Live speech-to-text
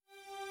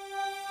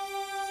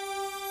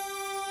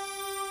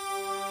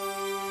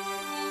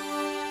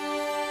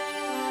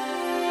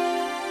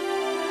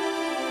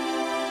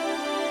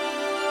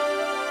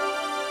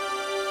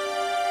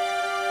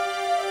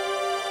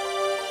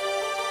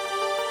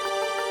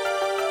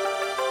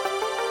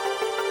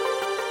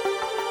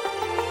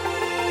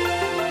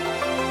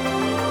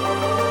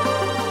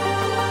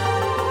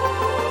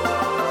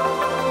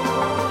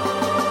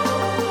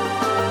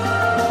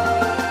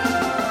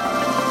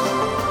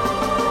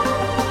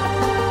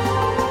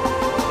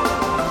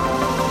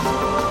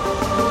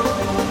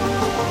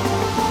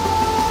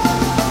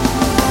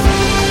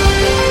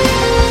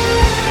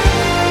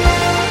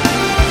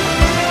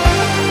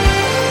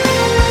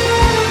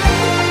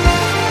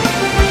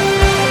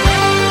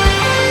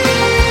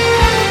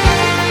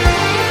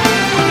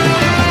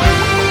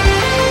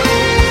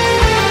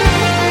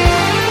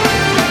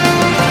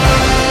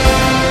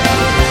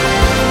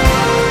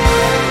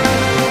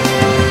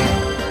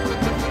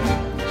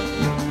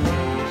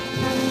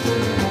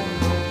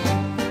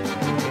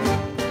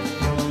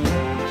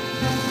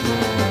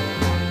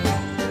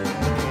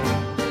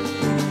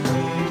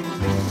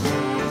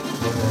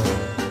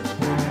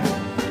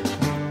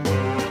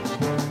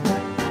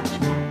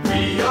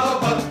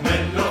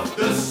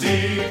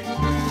sea.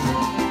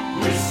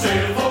 We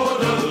sail for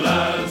the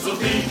lands of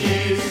the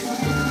east,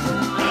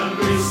 and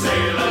we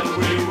sail and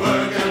we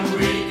work and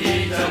we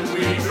eat and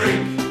we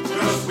drink,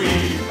 because we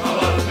are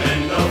the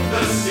men of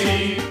the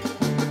sea.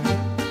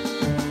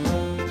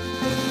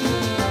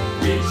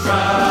 We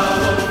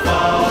travel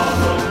far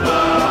from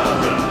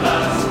barren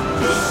lands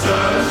to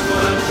search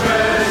for the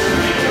treasure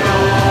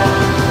beyond.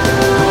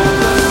 From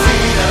the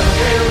sea that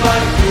gave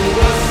life to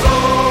us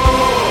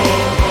all,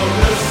 from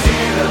the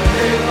sea that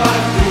gave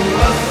life to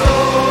us all.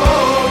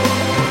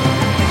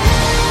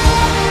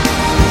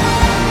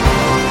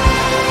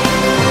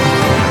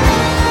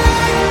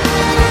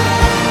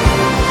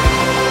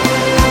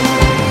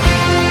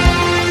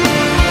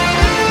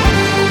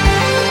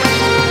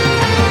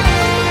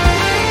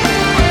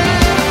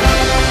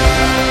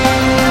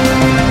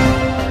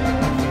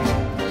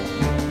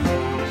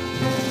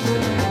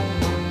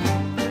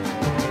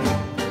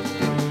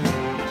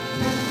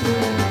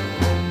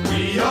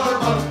 We are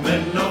but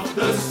men of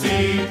the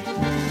sea.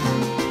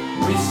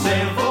 We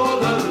sail for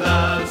the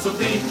lands of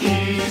the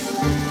east.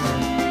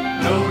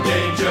 No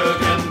danger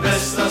can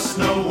best us,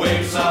 no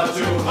waves are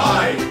too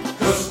high.